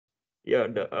Yeah,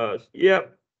 yeah.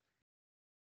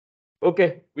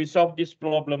 Okay, we solved this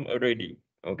problem already.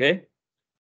 Okay.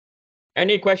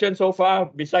 Any questions so far?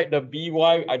 Beside the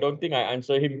BY, I don't think I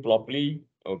answered him properly.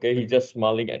 Okay, he's just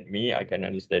smiling at me. I can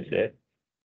understand that.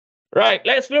 Right,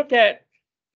 let's look at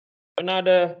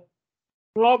another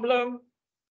problem.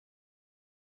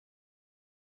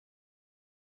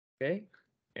 Okay,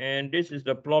 and this is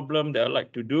the problem that I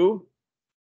like to do.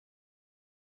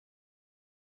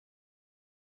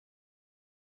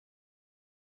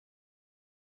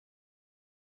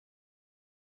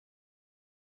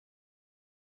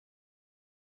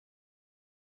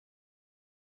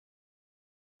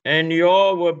 And you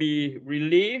all will be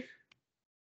relieved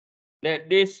that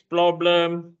this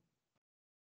problem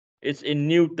is in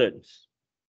newtons.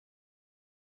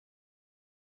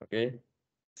 Okay,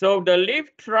 so the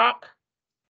lift truck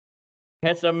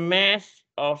has a mass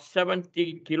of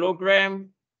 70 kilogram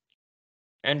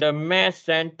and the mass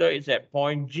center is at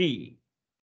point G.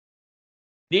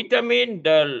 Determine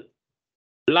the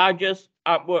largest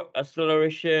upward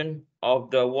acceleration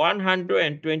of the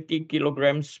 120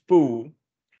 kilogram spool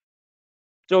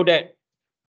so that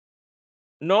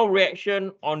no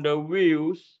reaction on the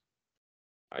wheels.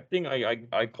 I think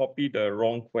I copied the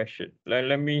wrong question.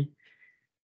 Let me,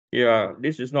 yeah,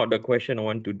 this is not the question I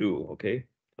want to do. Okay,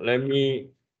 let me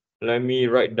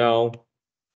write down.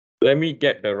 Let me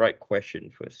get the right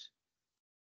question first.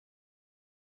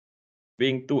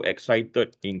 Being too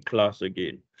excited in class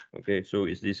again. Okay, so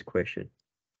it's this question.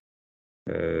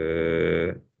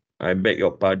 I beg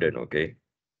your pardon. Okay,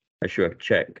 I should have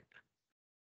checked.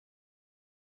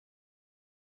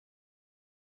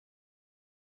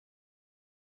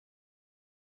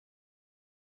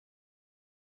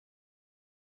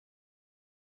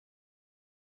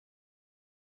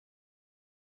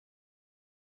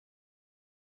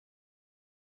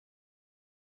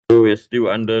 So we're still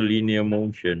under linear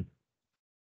motion.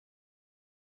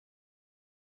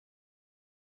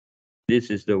 This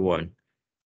is the one.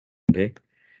 Okay.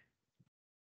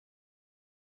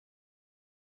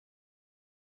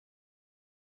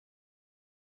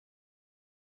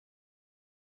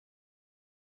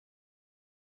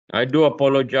 I do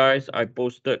apologize. I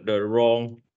posted the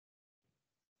wrong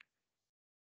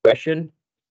question.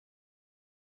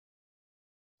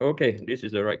 Okay, this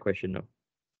is the right question now.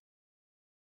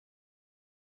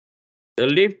 The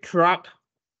lift truck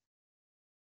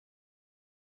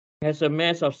has a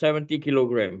mass of 70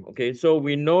 kilogram. Okay, so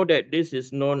we know that this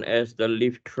is known as the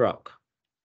lift truck.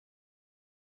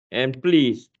 And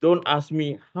please don't ask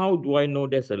me, how do I know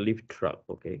there's a lift truck?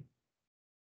 Okay.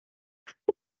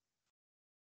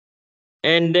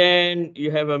 And then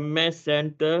you have a mass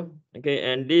center.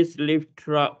 Okay, and this lift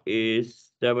truck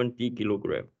is 70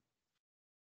 kilogram.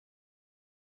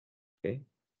 Okay.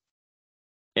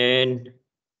 And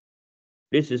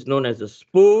this is known as a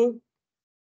spool.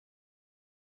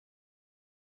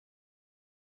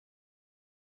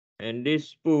 And this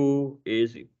spool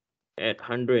is at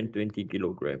 120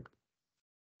 kilogram.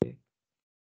 Okay.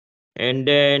 And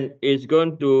then it's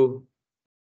going to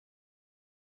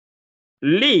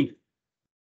leave.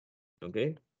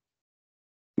 Okay.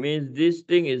 Means this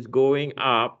thing is going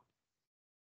up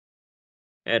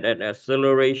at an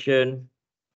acceleration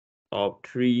of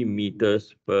 3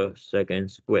 meters per second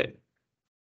squared.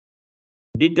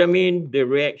 Determine the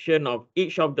reaction of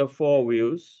each of the 4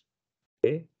 wheels.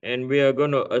 Okay. And we are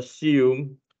going to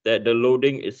assume that the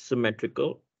loading is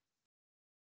symmetrical.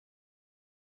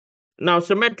 Now,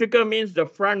 symmetrical means the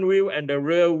front wheel and the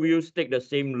rear wheels take the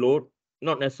same load,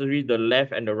 not necessarily the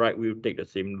left and the right wheel take the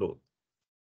same load.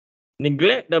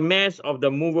 Neglect the mass of the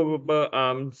movable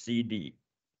arm CD.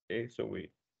 Okay,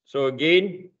 so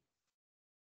again,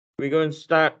 we're going to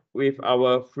start with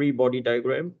our free body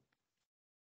diagram.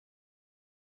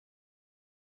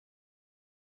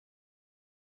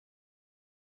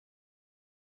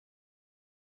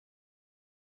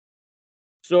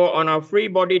 So on our free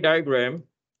body diagram,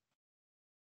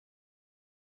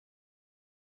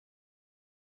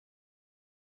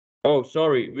 oh,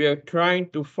 sorry, we are trying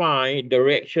to find the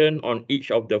reaction on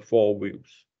each of the 4 wheels.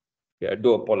 Okay, I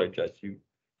do apologize to you.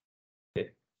 Okay,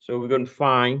 so we're going to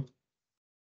find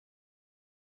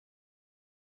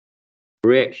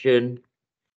reaction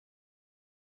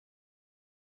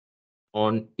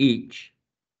on each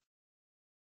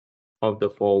of the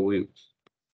 4 wheels.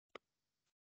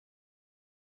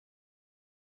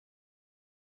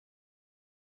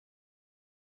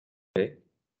 Okay.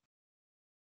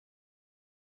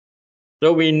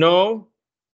 So we know,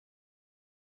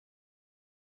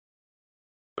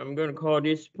 I'm going to call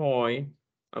this point,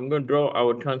 I'm going to draw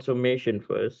our transformation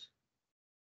first.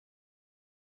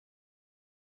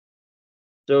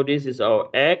 So this is our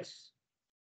X.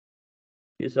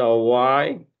 This is our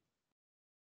Y.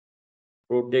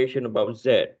 Rotation about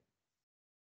Z.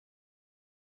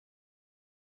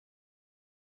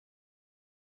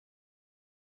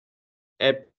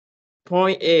 At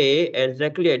point A,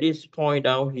 exactly at this point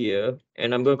down here,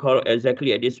 and I'm going to call it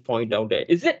exactly at this point down there.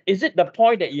 Is it the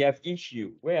point that you have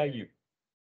issue? Where are you?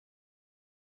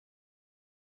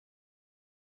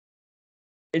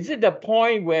 Is it the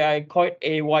point where I call it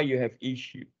AY you have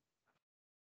issue?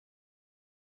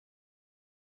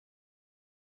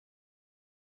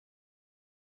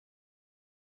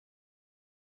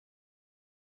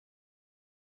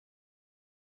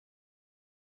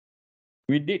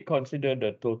 We did consider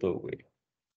the total weight.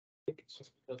 It's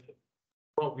just because the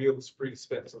front wheel is free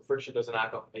spin, so friction doesn't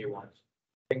act on A1.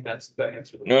 I think that's the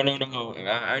answer. No.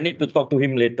 I need to talk to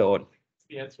him later on.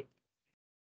 The answer.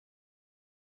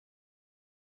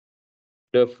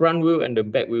 The front wheel and the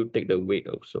back wheel take the weight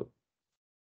also.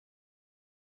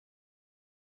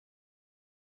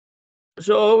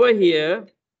 So over here,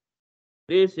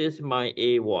 this is my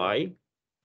AY.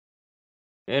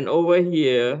 And over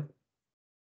here,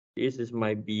 this is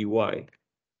my BY.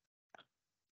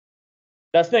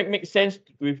 Does that make sense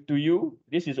to you?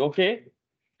 This is okay?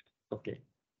 Okay.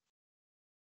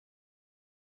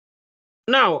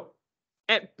 Now,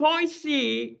 at point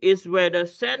C is where the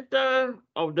center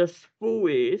of the spool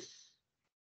is.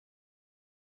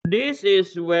 This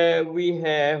is where we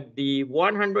have the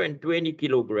 120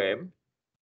 kilogram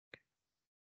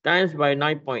times by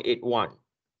 9.81.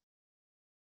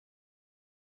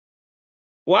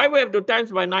 Why we have to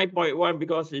times by 9.1?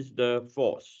 Because it's the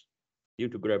force due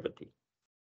to gravity.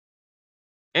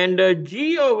 And the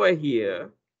G over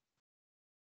here,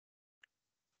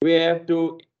 we have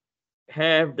to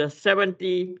have the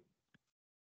 70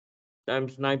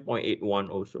 times 9.81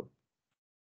 also.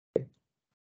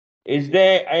 Is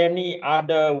there any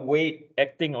other weight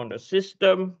acting on the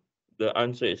system? The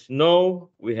answer is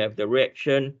no. We have the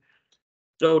reaction.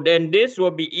 So then this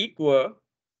will be equal.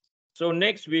 So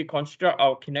next we construct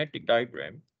our kinetic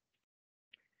diagram.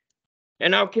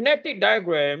 And our kinetic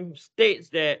diagram states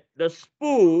that the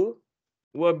spool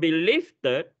will be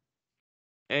lifted.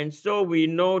 And so we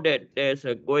know that there's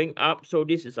a going up. So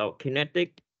this is our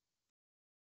kinetic.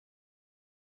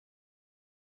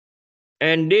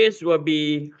 And this will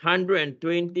be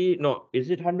 120. No,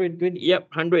 is it 120? Yep,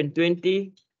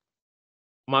 120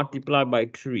 multiplied by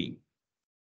 3.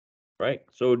 Right?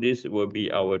 So this will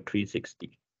be our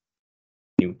 360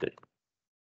 Newton.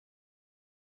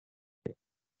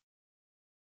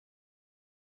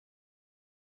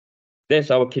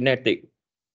 That's our kinetic,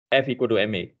 F equal to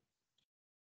ma.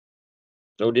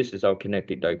 So this is our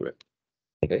kinetic diagram.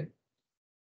 Okay.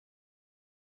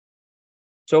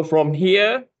 So from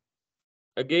here,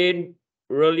 again,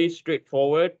 really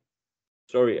straightforward.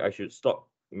 Sorry, I should stop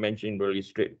mentioning really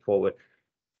straightforward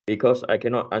because I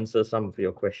cannot answer some of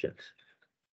your questions.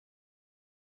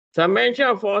 Summation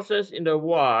of forces in the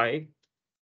Y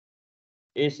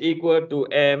is equal to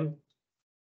M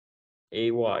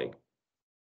AY,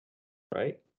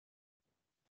 right?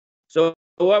 So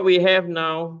what we have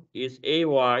now is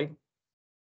AY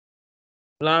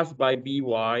plus by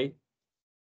BY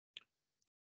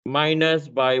minus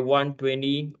by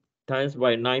 120 times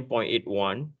by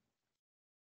 9.81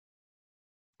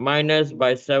 minus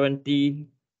by 70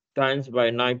 times by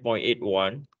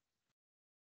 9.81.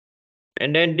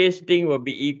 And then this thing will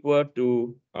be equal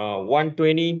to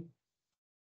 120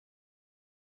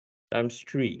 times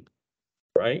 3,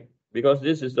 right? Because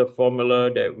this is the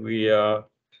formula that we are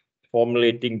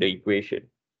formulating the equation.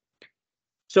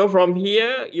 So from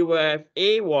here, you will have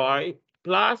AY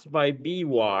plus by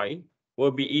BY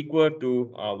will be equal to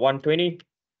 120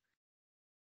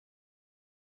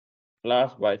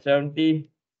 plus by 70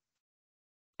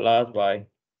 plus by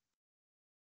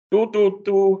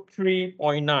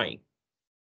 2223.9.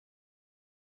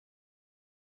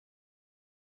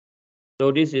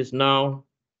 So this is now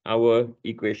our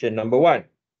equation number 1.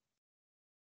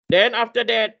 Then after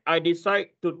that, I decide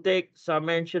to take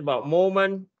summation about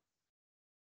moment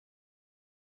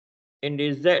in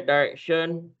the Z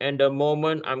direction, and the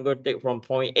moment I'm going to take from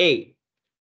point A.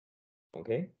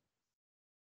 Okay.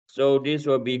 So this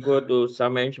will be equal to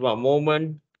summation about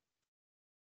moment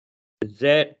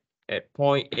Z at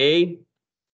point A,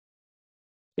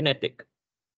 kinetic.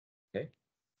 Okay.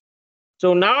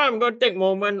 So now I'm going to take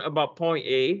moment about point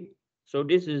A. So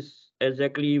this is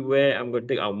exactly where I'm going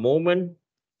to take our moment.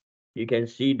 You can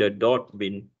see the dot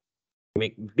been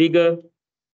made bigger.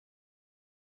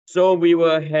 So we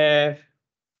will have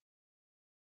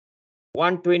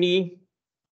 120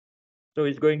 So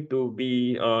it's going to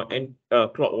be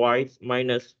clockwise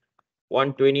minus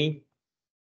 120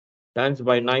 times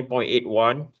by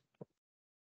 9.81.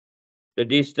 The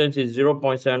distance is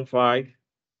 0.75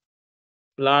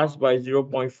 plus by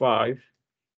 0.5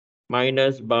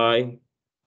 minus by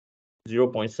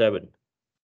 0.7.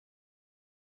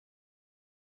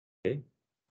 Okay.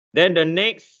 Then the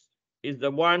next is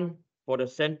the one for the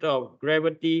center of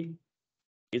gravity.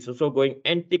 It's also going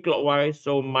anti-clockwise,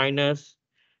 so minus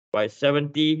by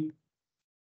 70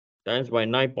 times by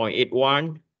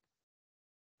 9.81.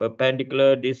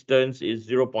 Perpendicular distance is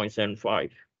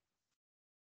 0.75.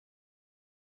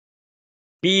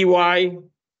 By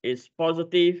is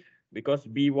positive because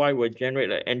by will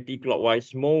generate an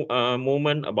anti-clockwise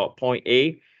moment about point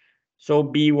A. So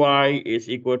by is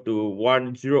equal to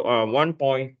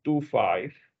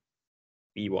 1.25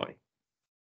 by.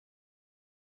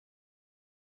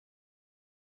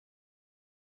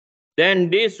 Then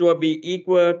this will be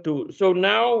equal to, so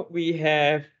now we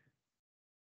have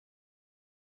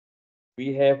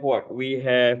what? We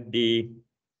have the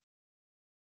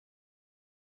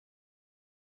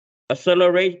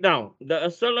acceleration. Now, the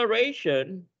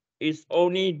acceleration is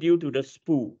only due to the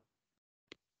spool,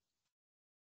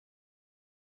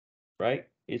 right?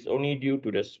 It's only due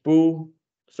to the spool.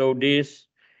 So this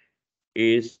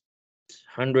is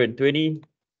 120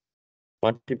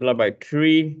 multiplied by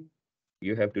 3.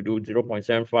 You have to do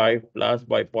 0.75 plus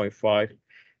by 0.5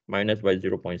 minus by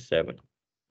 0.7.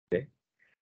 Okay.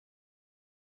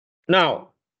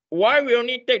 Now, why we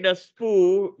only take the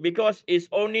spool? Because it's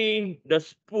only the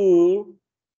spool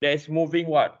that's moving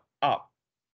what? Up.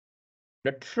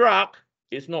 The truck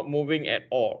is not moving at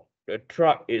all. The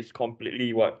truck is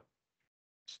completely what?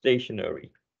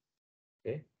 Stationary.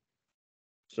 Okay.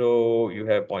 So you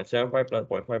have 0.75 plus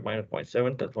 0.5 minus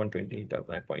 0.7, that's 120 times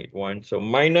 9.81. So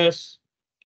minus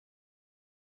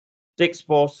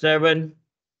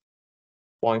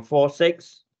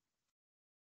 647.46.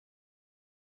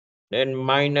 Then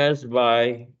minus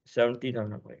by 17,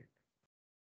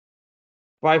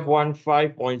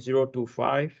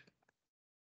 515.025.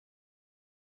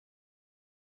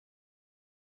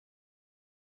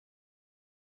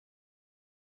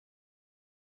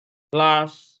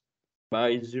 Plus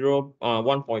by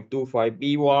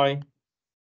 1.25 by.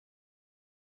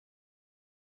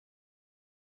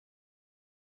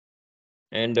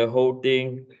 And the whole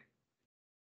thing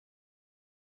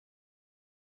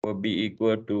will be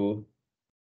equal to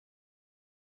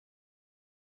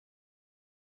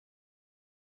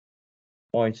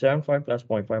 0.75 plus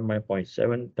 0.5 minus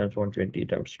 0.7 times 120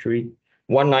 times 3,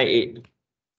 198.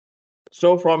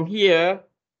 So from here,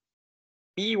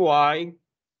 by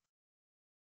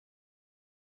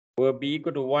will be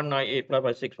equal to 198 plus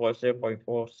by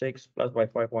 647.46 plus by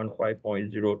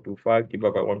 515.025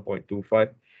 divided by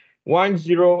 1.25,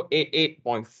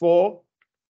 1088.4.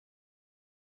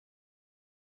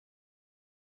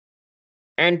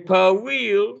 And per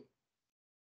wheel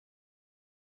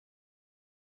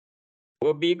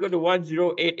will be equal to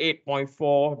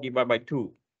 1088.4 divided by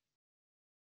 2,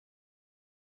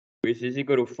 which is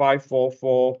equal to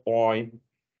 544.2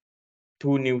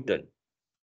 Newton.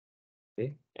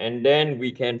 Okay, and then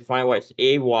we can find what's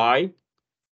AY.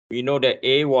 We know that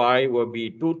AY will be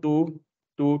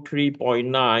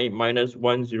 2223.9 minus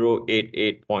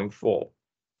 1088.4.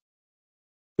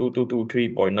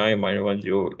 2223.9 minus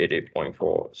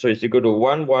 1088.4. So it's equal to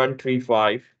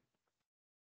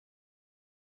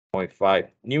 1135.5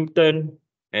 Newton.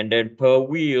 And then per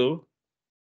wheel,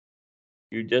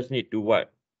 you just need to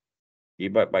what?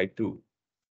 Divide by 2.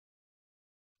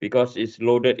 Because it's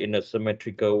loaded in a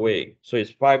symmetrical way. So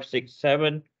it's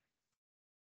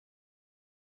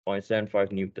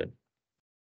 567.75 Newton.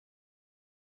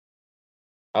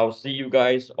 I'll see you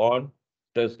guys on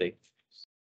Thursday.